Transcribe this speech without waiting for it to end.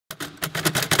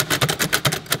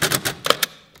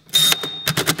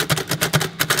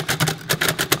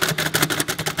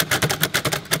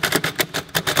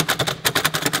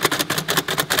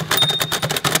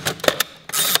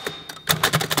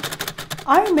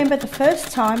remember the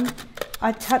first time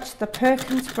I touched the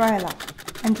Perkins Brailler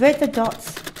and read the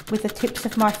dots with the tips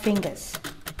of my fingers.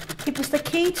 It was the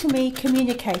key to me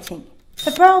communicating. The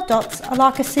Braille dots are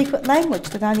like a secret language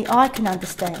that only I can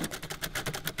understand.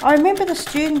 I remember the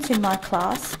students in my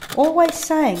class always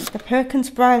saying the Perkins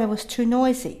Brailler was too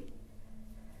noisy,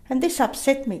 and this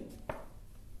upset me.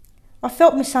 I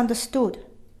felt misunderstood.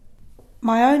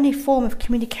 My only form of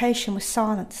communication was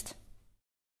silenced.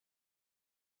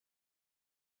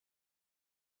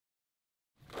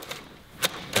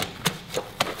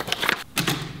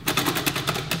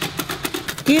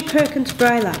 Dear Perkins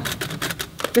Brailler,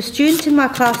 the students in my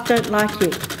class don't like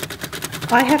you.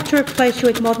 I have to replace you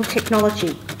with modern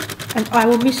technology, and I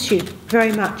will miss you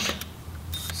very much.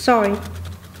 Sorry.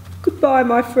 Goodbye,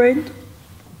 my friend.